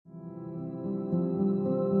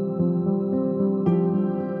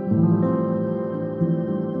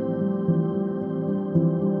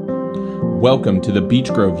Welcome to the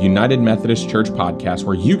Beech Grove United Methodist Church podcast,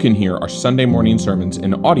 where you can hear our Sunday morning sermons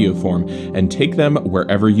in audio form and take them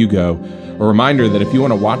wherever you go. A reminder that if you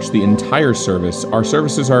want to watch the entire service, our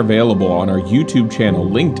services are available on our YouTube channel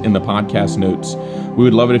linked in the podcast notes. We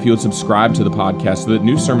would love it if you would subscribe to the podcast so that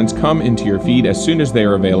new sermons come into your feed as soon as they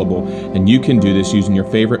are available, and you can do this using your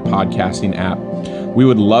favorite podcasting app. We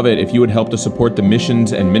would love it if you would help to support the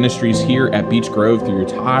missions and ministries here at Beech Grove through your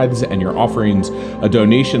tithes and your offerings. A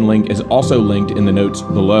donation link is also linked in the notes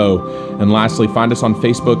below. And lastly, find us on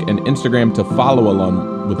Facebook and Instagram to follow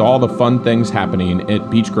along with all the fun things happening at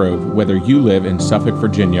Beech Grove, whether you live in Suffolk,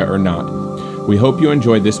 Virginia or not. We hope you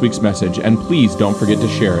enjoyed this week's message, and please don't forget to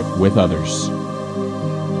share it with others.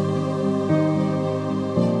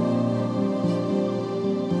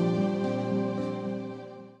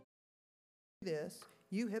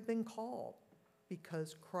 You have been called,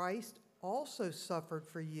 because Christ also suffered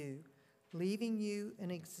for you, leaving you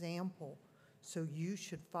an example, so you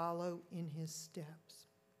should follow in his steps.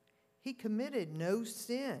 He committed no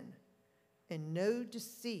sin, and no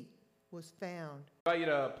deceit was found. I invite you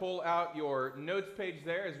to pull out your notes page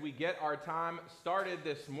there as we get our time started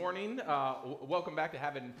this morning. Welcome back to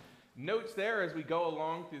having notes there as we go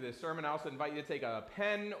along through this sermon. I also invite you to take a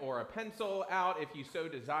pen or a pencil out if you so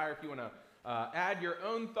desire, if you want to add your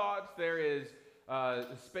own thoughts. There is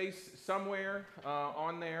space somewhere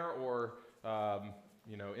on there, or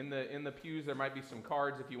in the pews there might be some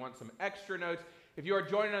cards if you want some extra notes. If you are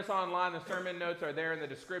joining us online, the sermon notes are there in the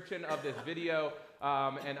description of this video,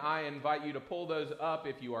 and I invite you to pull those up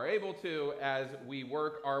if you are able to as we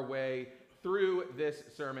work our way through this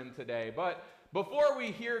sermon today. But before we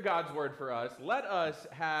hear God's word for us, let us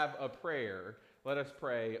have a prayer. Let us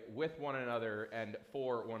pray with one another and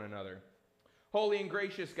for one another. Holy and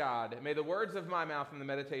gracious God, may the words of my mouth and the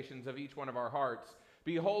meditations of each one of our hearts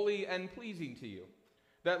be holy and pleasing to you.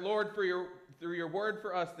 That, Lord, through your word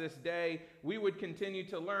for us this day, we would continue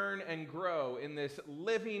to learn and grow in this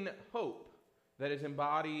living hope that is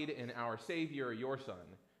embodied in our Savior, your Son,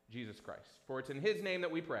 Jesus Christ. For it's in his name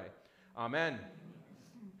that we pray. Amen.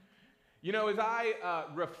 You know, as I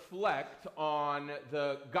reflect on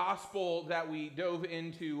the gospel that we dove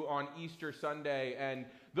into on Easter Sunday and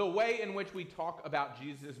the way in which we talk about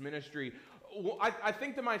Jesus' ministry, I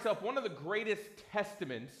think to myself, one of the greatest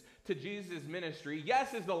testaments to Jesus' ministry,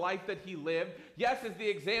 yes, is the life that he lived, yes, is the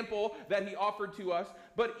example that he offered to us,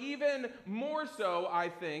 but even more so, I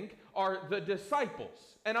think, are the disciples.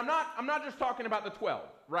 And I'm not just talking about the 12,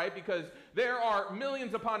 right? Because there are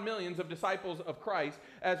millions upon millions of disciples of Christ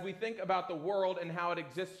as we think about the world and how it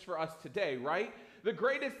exists for us today, right? The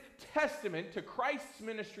greatest testament to Christ's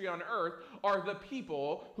ministry on earth are the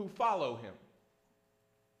people who follow him.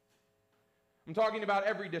 I'm talking about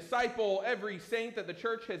every disciple, every saint that the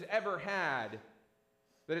church has ever had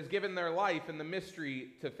that has given their life in the ministry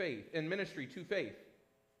to faith.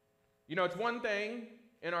 You know, it's one thing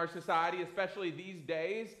in our society, especially these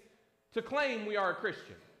days, to claim we are a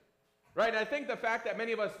Christian. Right? And I think the fact that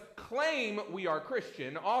many of us claim we are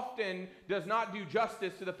Christian often does not do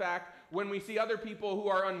justice to the fact when we see other people who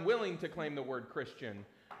are unwilling to claim the word Christian.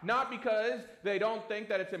 Not because they don't think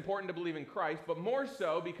that it's important to believe in Christ, but more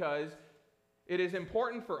so because it is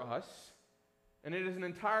important for us, and it is an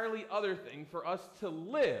entirely other thing for us to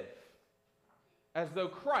live as though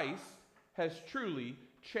Christ has truly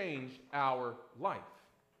changed our life.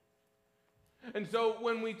 And so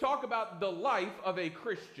when we talk about the life of a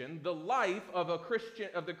Christian, the life of the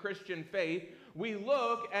Christian faith, we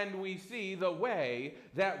look and we see the way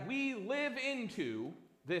that we live into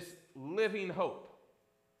this living hope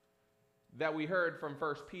that we heard from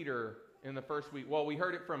 1 Peter in the first week. Well, we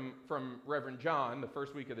heard it from Reverend John the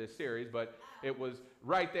first week of this series, but it was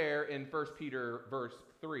right there in 1 Peter verse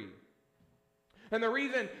 3. And the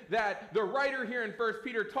reason that the writer here in 1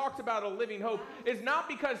 Peter talks about a living hope is not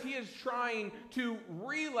because he is trying to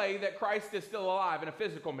relay that Christ is still alive in a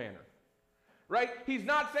physical manner. Right? He's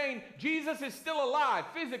not saying Jesus is still alive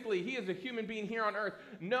physically. He is a human being here on earth.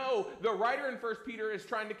 No, the writer in 1 Peter is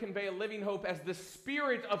trying to convey a living hope as the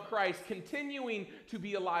Spirit of Christ continuing to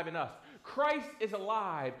be alive in us. Christ is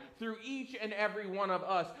alive through each and every one of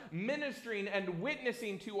us, ministering and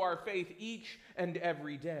witnessing to our faith each and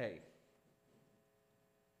every day.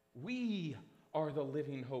 We are the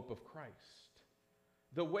living hope of Christ.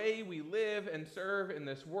 The way we live and serve in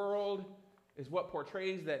this world is what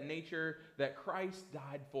portrays that nature that Christ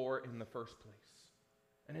died for in the first place.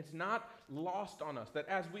 And it's not lost on us that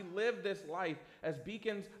as we live this life as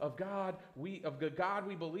beacons of God, the God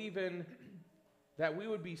we believe in, that we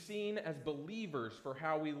would be seen as believers for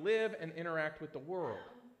how we live and interact with the world.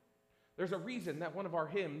 There's a reason that one of our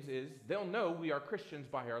hymns is, "They'll know we are Christians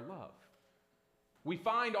by our love." We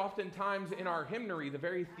find oftentimes in our hymnary the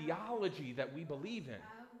very theology that we believe in.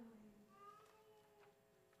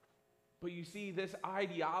 But you see, this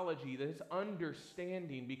ideology, this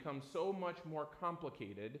understanding becomes so much more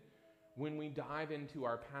complicated when we dive into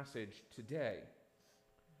our passage today.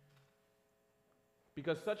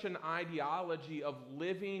 Because such an ideology of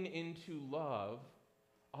living into love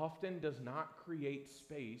often does not create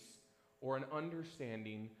space or an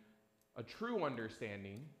understanding, a true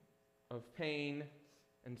understanding of pain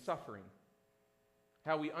and suffering.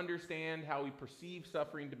 How we understand, how we perceive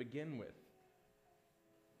suffering to begin with.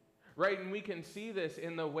 Right, and we can see this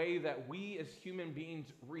in the way that we as human beings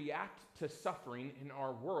react to suffering in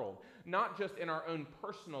our world. Not just in our own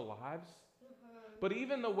personal lives, but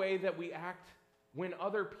even the way that we act when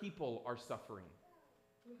other people are suffering.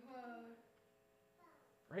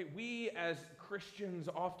 Right, we as Christians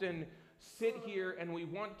often sit here and we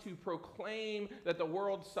want to proclaim that the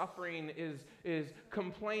world's suffering is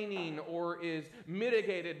complaining or is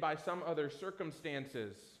mitigated by some other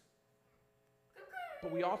circumstances.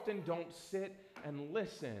 But we often don't sit and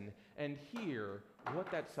listen and hear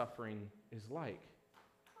what that suffering is like.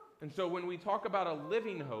 And so when we talk about a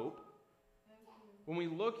living hope, when we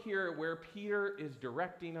look here at where Peter is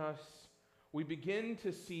directing us, we begin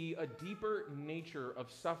to see a deeper nature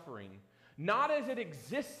of suffering, not as it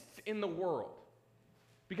exists in the world.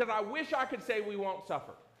 Because I wish I could say we won't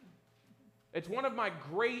suffer. It's one of my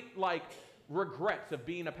great, regrets of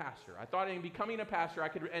being a pastor. I thought in becoming a pastor, I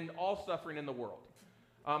could end all suffering in the world.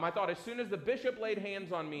 I thought as soon as the bishop laid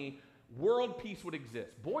hands on me, world peace would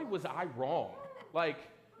exist. Boy, was I wrong.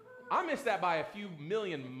 I missed that by a few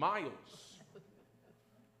million miles.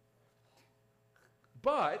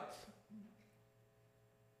 But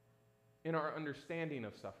in our understanding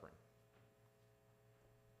of suffering,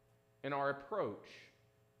 in our approach,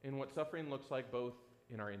 in what suffering looks like both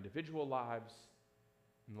in our individual lives,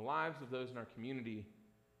 in the lives of those in our community,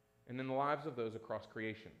 and in the lives of those across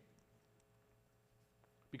creation.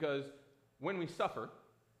 Because when we suffer,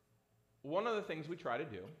 one of the things we try to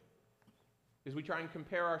do is we try and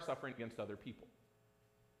compare our suffering against other people.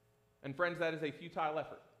 And friends, that is a futile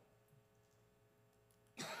effort.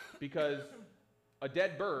 Because a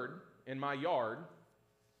dead bird in my yard,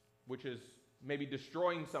 which is maybe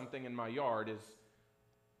destroying something in my yard, is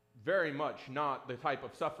very much not the type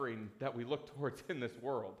of suffering that we look towards in this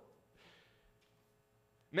world.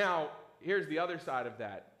 Now, here's the other side of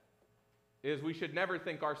that. Is we should never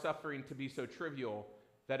think our suffering to be so trivial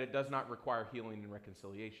that it does not require healing and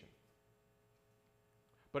reconciliation.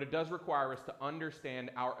 But it does require us to understand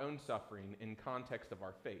our own suffering in context of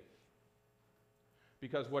our faith.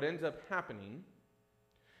 Because what ends up happening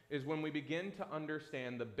is when we begin to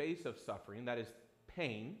understand the base of suffering, that is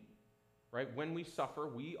pain, right? When we suffer,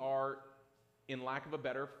 we are, in lack of a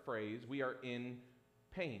better phrase, we are in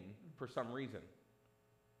pain for some reason.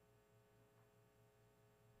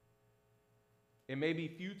 It may be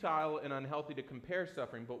futile and unhealthy to compare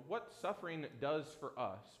suffering, but what suffering does for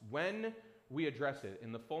us when we address it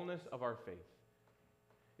in the fullness of our faith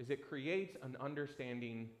is it creates an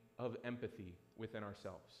understanding of empathy within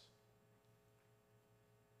ourselves.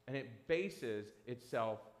 And it bases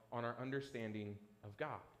itself on our understanding of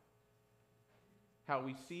God. How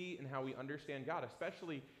we see and how we understand God,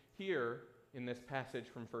 especially here in this passage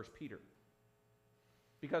from 1 Peter.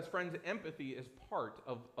 Because, friends, empathy is part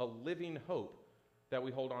of a living hope that we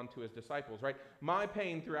hold on to as disciples, right? My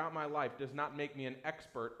pain throughout my life does not make me an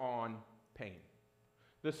expert on pain.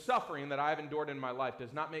 The suffering that I've endured in my life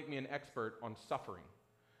does not make me an expert on suffering.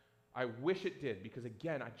 I wish it did, because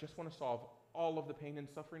again, I just want to solve all of the pain and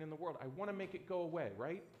suffering in the world. I want to make it go away,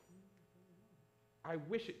 right? I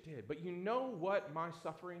wish it did. But you know what my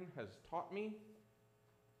suffering has taught me?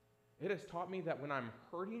 It has taught me that when I'm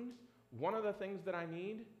hurting, one of the things that I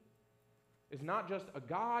need is not just a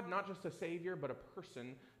God, not just a Savior, but a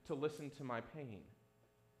person to listen to my pain.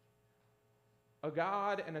 A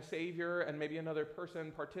God and a Savior and maybe another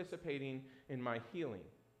person participating in my healing.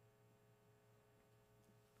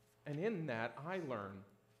 And in that, I learn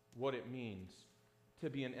what it means to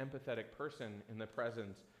be an empathetic person in the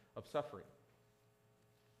presence of suffering.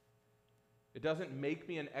 It doesn't make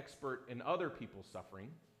me an expert in other people's suffering,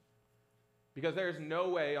 because there's no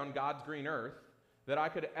way on God's green earth that I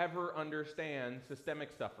could ever understand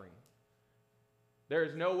systemic suffering. There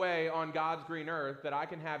is no way on God's green earth that I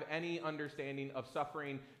can have any understanding of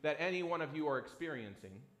suffering that any one of you are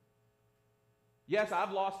experiencing. Yes,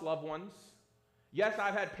 I've lost loved ones. Yes,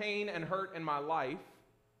 I've had pain and hurt in my life,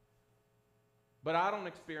 but I don't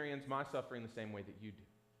experience my suffering the same way that you do.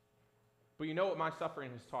 But you know what my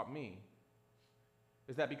suffering has taught me?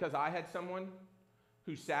 Is that because I had someone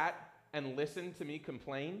who sat and listen to me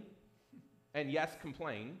complain, and yes,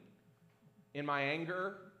 complain, in my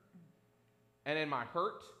anger, and in my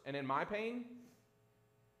hurt, and in my pain,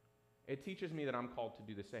 it teaches me that I'm called to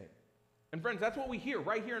do the same. And friends, that's what we hear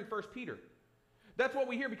right here in 1 Peter. That's what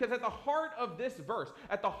we hear, because at the heart of this verse,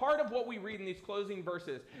 at the heart of what we read in these closing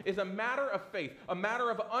verses, is a matter of faith, a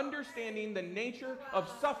matter of understanding the nature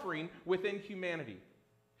of suffering within humanity.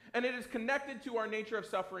 And it is connected to our nature of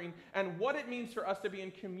suffering and what it means for us to be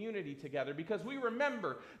in community together, because we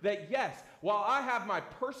remember that, yes, while I have my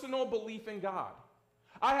personal belief in God,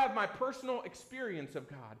 I have my personal experience of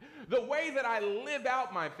God, the way that I live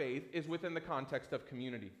out my faith is within the context of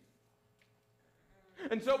community.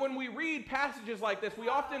 And so when we read passages like this,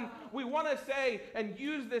 we want to say and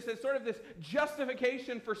use this as sort of this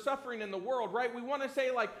justification for suffering in the world, right? We want to say,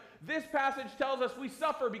 like, this passage tells us we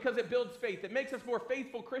suffer because it builds faith. It makes us more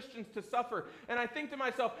faithful Christians to suffer. And I think to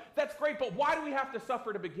myself, that's great, but why do we have to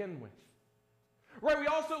suffer to begin with? Right, we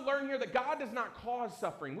also learn here that God does not cause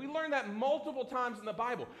suffering. We learn that multiple times in the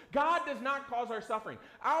Bible. God does not cause our suffering.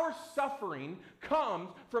 Our suffering comes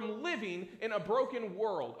from living in a broken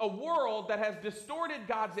world, a world that has distorted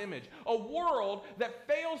God's image, a world that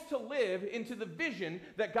fails to live into the vision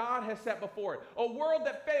that God has set before it, a world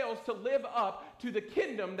that fails to live up to the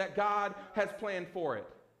kingdom that God has planned for it.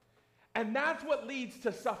 And that's what leads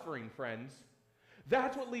to suffering, friends.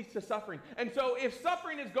 That's what leads to suffering. And so if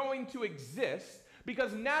suffering is going to exist,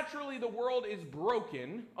 because naturally the world is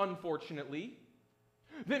broken, unfortunately,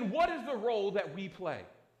 then what is the role that we play?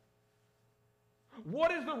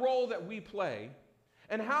 What is the role that we play,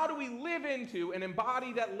 and how do we live into and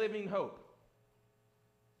embody that living hope?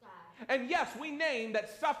 And yes, we name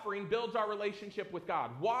that suffering builds our relationship with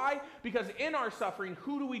God. Why? Because in our suffering,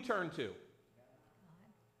 who do we turn to?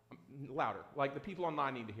 Louder, like the people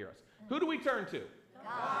online need to hear us. Who do we turn to?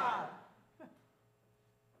 God.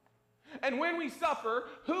 And when we suffer,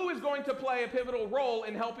 who is going to play a pivotal role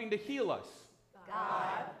in helping to heal us?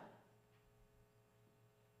 God.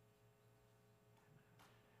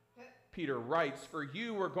 Peter writes, "For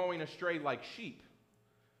you were going astray like sheep,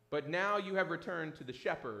 but now you have returned to the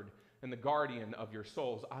shepherd and the guardian of your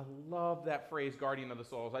souls." I love that phrase, guardian of the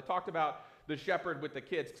souls. I talked about the shepherd with the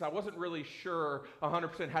kids because I wasn't really sure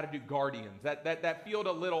 100% how to do guardians. That felt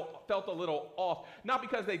a little off, not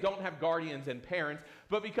because they don't have guardians and parents,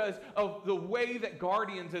 but because of the way that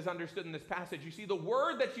guardians is understood in this passage. You see, the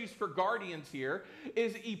word that's used for guardians here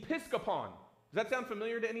is episkopon. Does that sound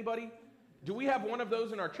familiar to anybody? Do we have one of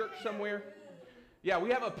those in our church somewhere? Yeah, we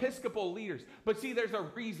have episcopal leaders. But see, there's a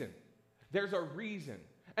reason. There's a reason.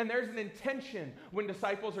 And there's an intention when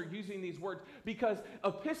disciples are using these words, because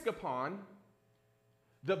episkopon,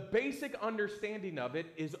 the basic understanding of it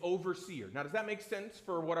is overseer. Now, does that make sense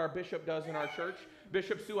for what our bishop does in our church?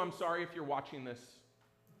 Bishop Sue, I'm sorry if you're watching this.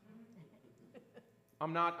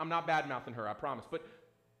 I'm not bad-mouthing her, I promise. But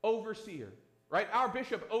overseer, right? Our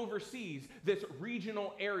bishop oversees this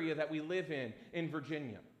regional area that we live in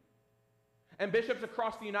Virginia. And bishops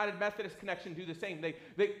across the United Methodist Connection do the same.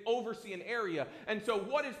 They oversee an area. And so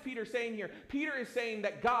what is Peter saying here? Peter is saying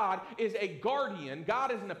that God is a guardian.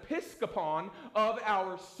 God is an episkopon of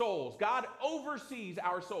our souls. God oversees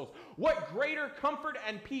our souls. What greater comfort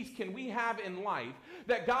and peace can we have in life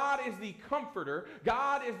that God is the comforter,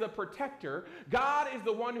 God is the protector, God is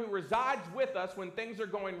the one who resides with us when things are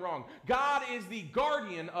going wrong. God is the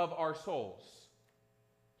guardian of our souls.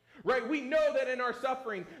 Right? We know that in our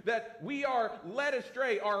suffering that we are led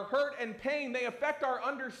astray. Our hurt and pain, they affect our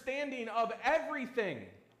understanding of everything,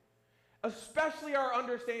 especially our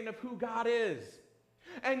understanding of who God is.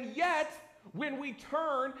 And yet, when we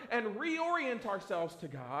turn and reorient ourselves to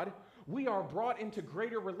God, we are brought into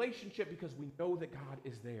greater relationship because we know that God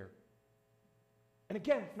is there. And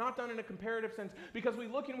again, it's not done in a comparative sense, because we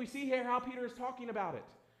look and we see here how Peter is talking about it.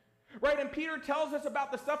 Right, and Peter tells us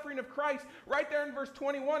about the suffering of Christ right there in verse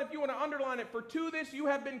 21, if you want to underline it. "For to this you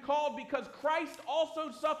have been called, because Christ also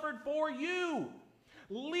suffered for you,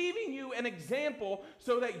 leaving you an example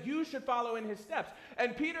so that you should follow in his steps."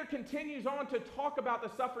 And Peter continues on to talk about the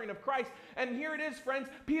suffering of Christ. And here it is, friends.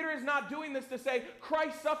 Peter is not doing this to say,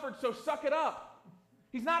 Christ suffered, so suck it up.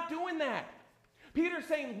 He's not doing that. Peter's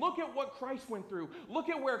saying, look at what Christ went through. Look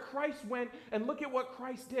at where Christ went, and look at what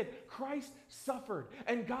Christ did. Christ suffered,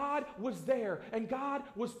 and God was there, and God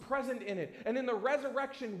was present in it. And in the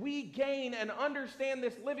resurrection, we gain and understand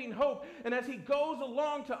this living hope. And as he goes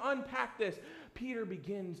along to unpack this, Peter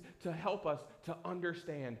begins to help us to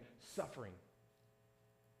understand suffering.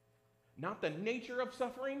 Not the nature of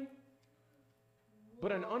suffering,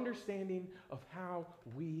 but an understanding of how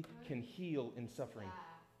we can heal in suffering.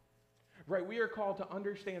 right? We are called to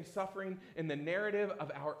understand suffering in the narrative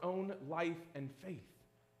of our own life and faith.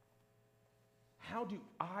 How do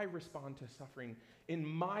I respond to suffering in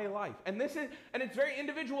my life? And it's very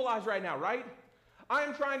individualized right now, right?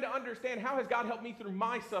 I'm trying to understand, how has God helped me through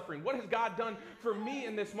my suffering? What has God done for me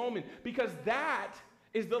in this moment? Because that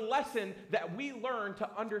is the lesson that we learn to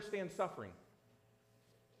understand suffering.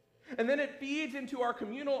 And then it feeds into our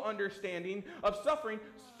communal understanding of suffering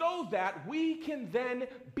so that we can then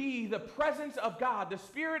be the presence of God, the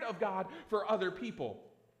Spirit of God for other people.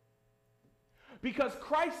 Because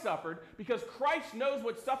Christ suffered, because Christ knows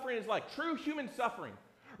what suffering is like, true human suffering.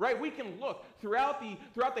 Right? We can look throughout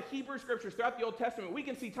the Hebrew Scriptures, throughout the Old Testament, we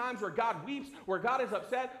can see times where God weeps, where God is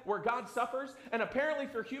upset, where God suffers, and apparently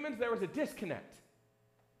for humans there was a disconnect.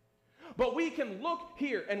 But we can look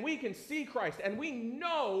here and we can see Christ, and we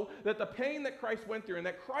know that the pain that Christ went through and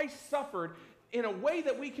that Christ suffered in a way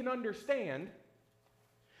that we can understand.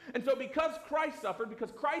 And so because Christ suffered,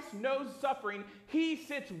 because Christ knows suffering, he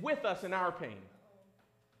sits with us in our pain.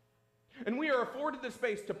 And we are afforded the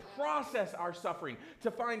space to process our suffering,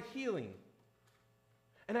 to find healing.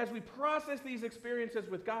 And as we process these experiences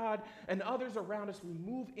with God and others around us, we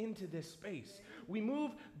move into this space. We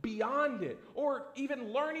move beyond it, or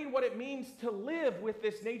even learning what it means to live with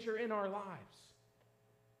this nature in our lives.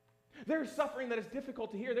 There's suffering that is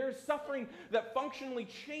difficult to hear. There's suffering that functionally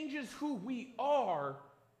changes who we are.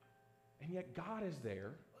 And yet God is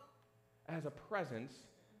there as a presence,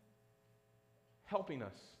 helping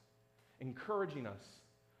us, encouraging us,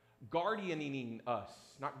 guardianing us,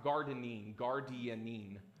 not gardening,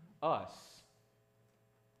 guardianing us,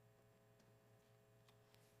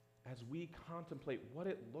 as we contemplate what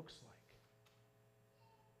it looks like,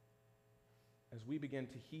 as we begin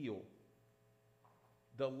to heal.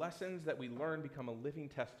 The lessons that we learn become a living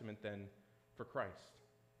testament then for Christ.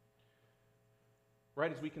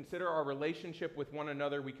 Right, as we consider our relationship with one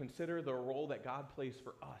another, we consider the role that God plays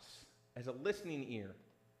for us as a listening ear,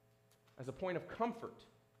 as a point of comfort.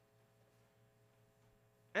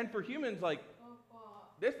 And for humans,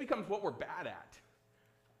 this becomes what we're bad at.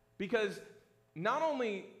 Because not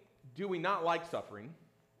only do we not like suffering,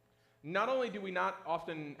 not only do we not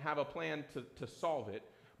often have a plan to solve it,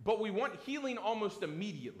 but we want healing almost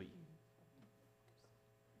immediately.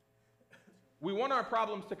 We want our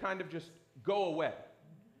problems to kind of just go away.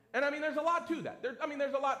 And there's a lot to that. There's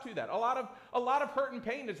a lot to that. A lot of hurt and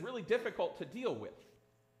pain is really difficult to deal with.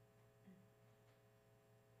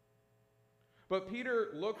 But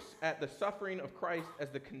Peter looks at the suffering of Christ as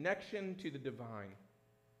the connection to the divine.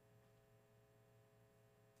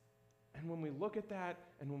 And when we look at that,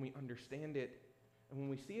 and when we understand it, and when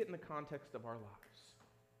we see it in the context of our lives,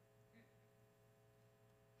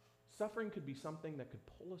 suffering could be something that could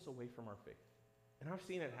pull us away from our faith. And I've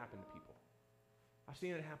seen it happen to people. I've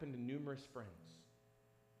seen it happen to numerous friends.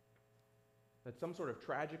 That some sort of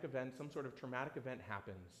tragic event, some sort of traumatic event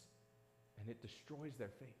happens, and it destroys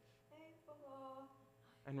their faith.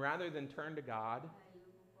 And rather than turn to God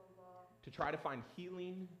to try to find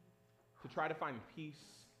healing, to try to find peace,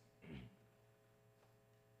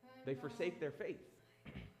 they forsake their faith.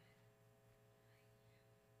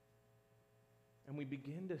 And we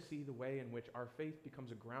begin to see the way in which our faith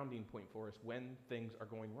becomes a grounding point for us when things are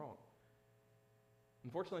going wrong.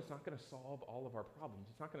 Unfortunately, it's not going to solve all of our problems.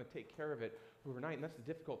 It's not going to take care of it overnight, and that's the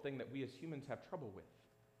difficult thing that we as humans have trouble with.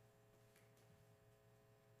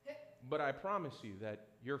 But I promise you that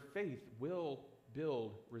your faith will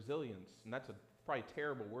build resilience, and that's probably a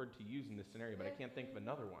terrible word to use in this scenario, but I can't think of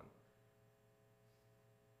another one.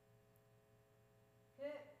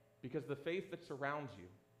 Because the faith that surrounds you,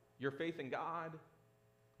 your faith in God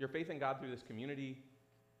through this community,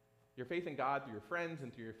 your faith in God through your friends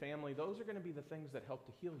and through your family, those are going to be the things that help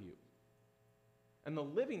to heal you. And the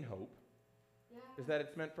living hope is that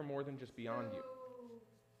it's meant for more than just beyond you.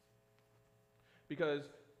 Because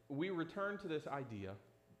we return to this idea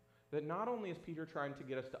that not only is Peter trying to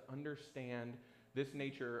get us to understand this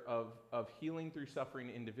nature of healing through suffering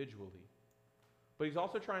individually, but he's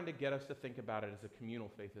also trying to get us to think about it as a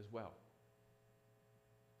communal faith as well.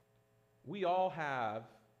 We all have,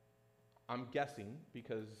 I'm guessing,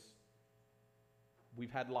 because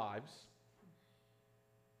we've had lives,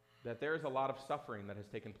 that there is a lot of suffering that has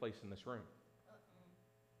taken place in this room.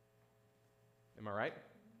 Am I right?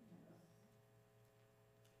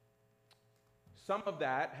 Some of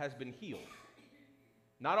that has been healed.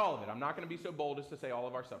 Not all of it. I'm not going to be so bold as to say all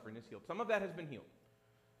of our suffering is healed. Some of that has been healed.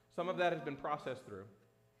 Some of that has been processed through.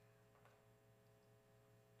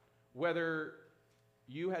 Whether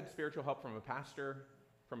you had spiritual help from a pastor,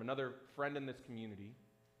 from another friend in this community,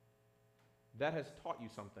 that has taught you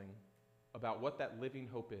something about what that living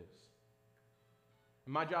hope is.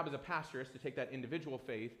 And my job as a pastor is to take that individual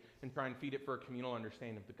faith and try and feed it for a communal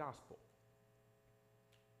understanding of the gospel.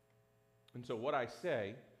 And so what I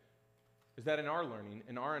say is that in our learning,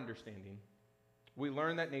 in our understanding, we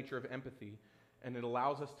learn that nature of empathy, and it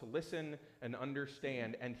allows us to listen and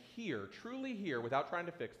understand and hear, truly hear, without trying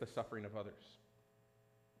to fix the suffering of others.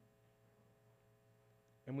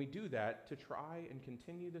 And we do that to try and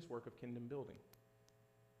continue this work of kingdom building.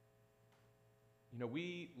 You know,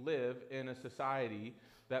 we live in a society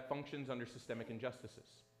that functions under systemic injustices.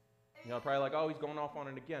 You know, probably like, oh, he's going off on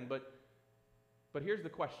it again. But here's the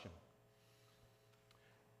question.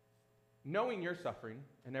 Knowing your suffering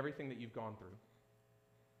and everything that you've gone through,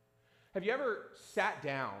 have you ever sat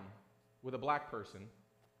down with a black person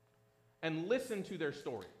and listened to their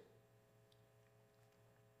story?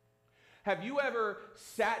 Have you ever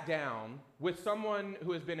sat down with someone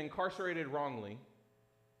who has been incarcerated wrongly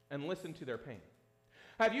and listened to their pain?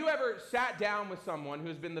 Have you ever sat down with someone who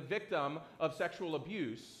has been the victim of sexual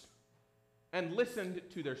abuse and listened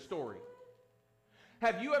to their story?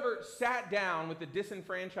 Have you ever sat down with the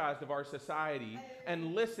disenfranchised of our society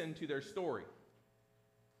and listened to their story?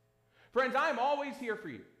 Friends, I'm always here for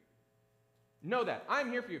you. Know that.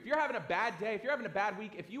 I'm here for you. If you're having a bad day, if you're having a bad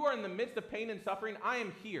week, if you are in the midst of pain and suffering, I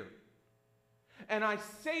am here. And I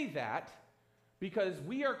say that because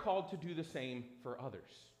we are called to do the same for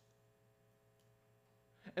others.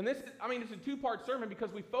 And this is, it's a two-part sermon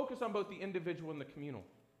because we focus on both the individual and the communal.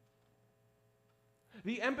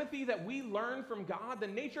 The empathy that we learn from God, the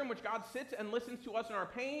nature in which God sits and listens to us in our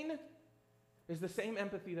pain, is the same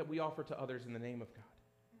empathy that we offer to others in the name of God.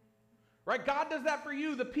 Right? God does that for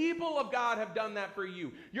you. The people of God have done that for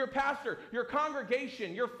you. Your pastor, your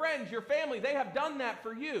congregation, your friends, your family, they have done that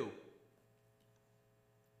for you.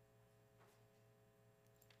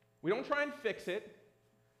 We don't try and fix it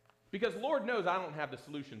because Lord knows I don't have the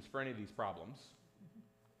solutions for any of these problems.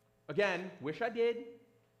 Again, wish I did.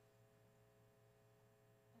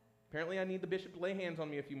 Apparently I need the bishop to lay hands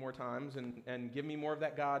on me a few more times and give me more of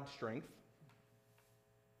that God strength.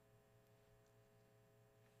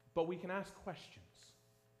 But we can ask questions.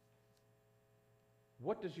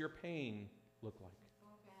 What does your pain look like?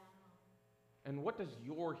 And what does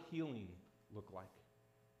your healing look like?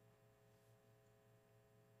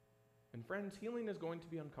 And friends, healing is going to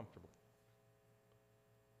be uncomfortable.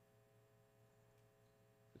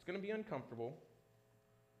 It's going to be uncomfortable,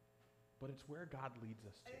 but it's where God leads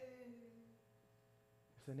us to.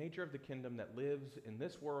 It's the nature of the kingdom that lives in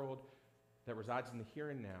this world, that resides in the here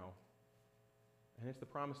and now, and it's the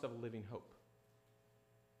promise of a living hope.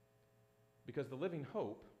 Because the living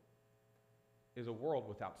hope is a world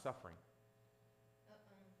without suffering.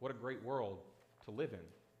 What a great world to live in.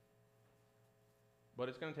 But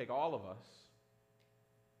it's going to take all of us,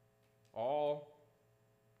 all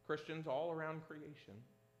Christians all around creation,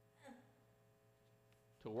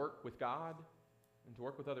 to work with God and to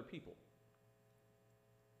work with other people.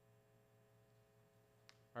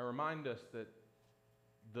 I remind us that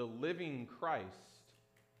the living Christ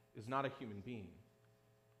is not a human being,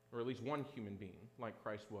 or at least one human being, like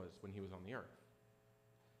Christ was when he was on the earth.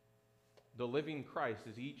 The living Christ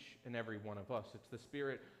is each and every one of us. It's the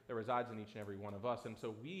Spirit that resides in each and every one of us, and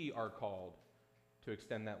so we are called to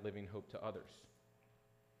extend that living hope to others.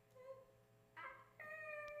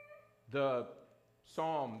 The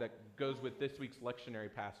psalm that goes with this week's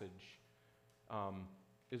lectionary passage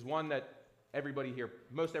is one that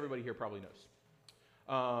most everybody here probably knows.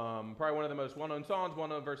 Probably one of the most well-known psalms,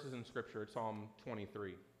 well-known verses in Scripture. It's Psalm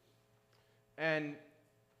 23. And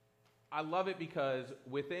I love it because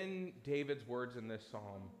within David's words in this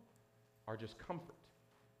psalm are just comfort.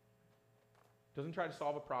 Doesn't try to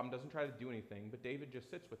solve a problem, doesn't try to do anything, but David just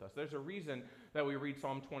sits with us. There's a reason that we read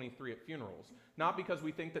Psalm 23 at funerals. Not because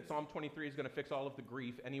we think that Psalm 23 is going to fix all of the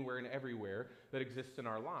grief anywhere and everywhere that exists in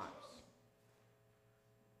our lives,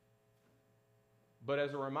 but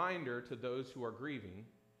as a reminder to those who are grieving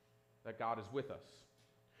that God is with us.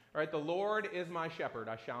 All right, the Lord is my shepherd,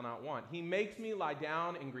 I shall not want. He makes me lie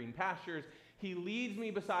down in green pastures. He leads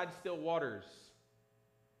me beside still waters.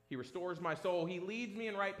 He restores my soul. He leads me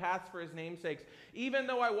in right paths for his name's sake. Even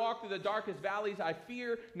though I walk through the darkest valleys, I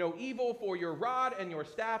fear no evil, for your rod and your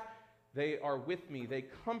staff, they are with me. They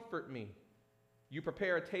comfort me. You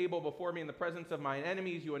prepare a table before me in the presence of mine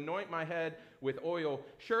enemies. You anoint my head with oil.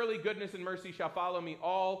 Surely goodness and mercy shall follow me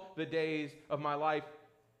all the days of my life,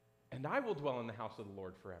 and I will dwell in the house of the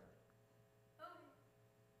Lord forever.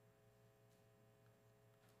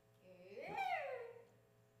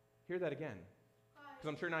 Hear that again, because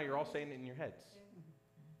I'm sure now you're all saying it in your heads.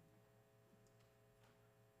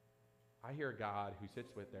 I hear a God who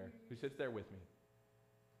sits there with me.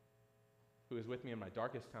 who is with me in my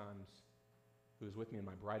darkest times, who is with me in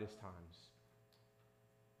my brightest times,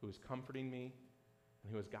 who is comforting me,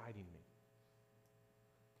 and who is guiding me.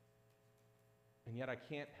 And yet I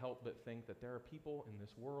can't help but think that there are people in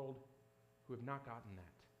this world who have not gotten that.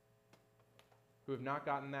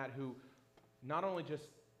 Who not only just,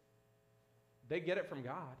 they get it from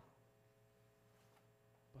God,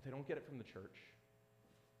 but they don't get it from the church.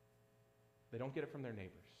 They don't get it from their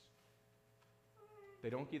neighbors. They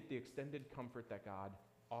don't get the extended comfort that God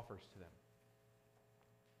offers to them.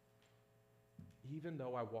 Even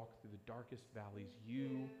though I walk through the darkest valleys,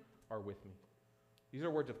 you are with me. These are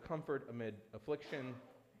words of comfort amid affliction,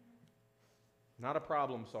 not a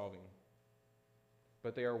problem solving,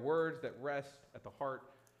 but they are words that rest at the heart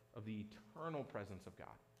of the eternal presence of God.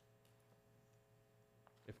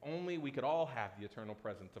 If only we could all have the eternal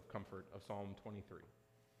presence of comfort of Psalm 23,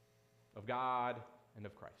 of God and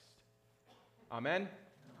of Christ. Amen.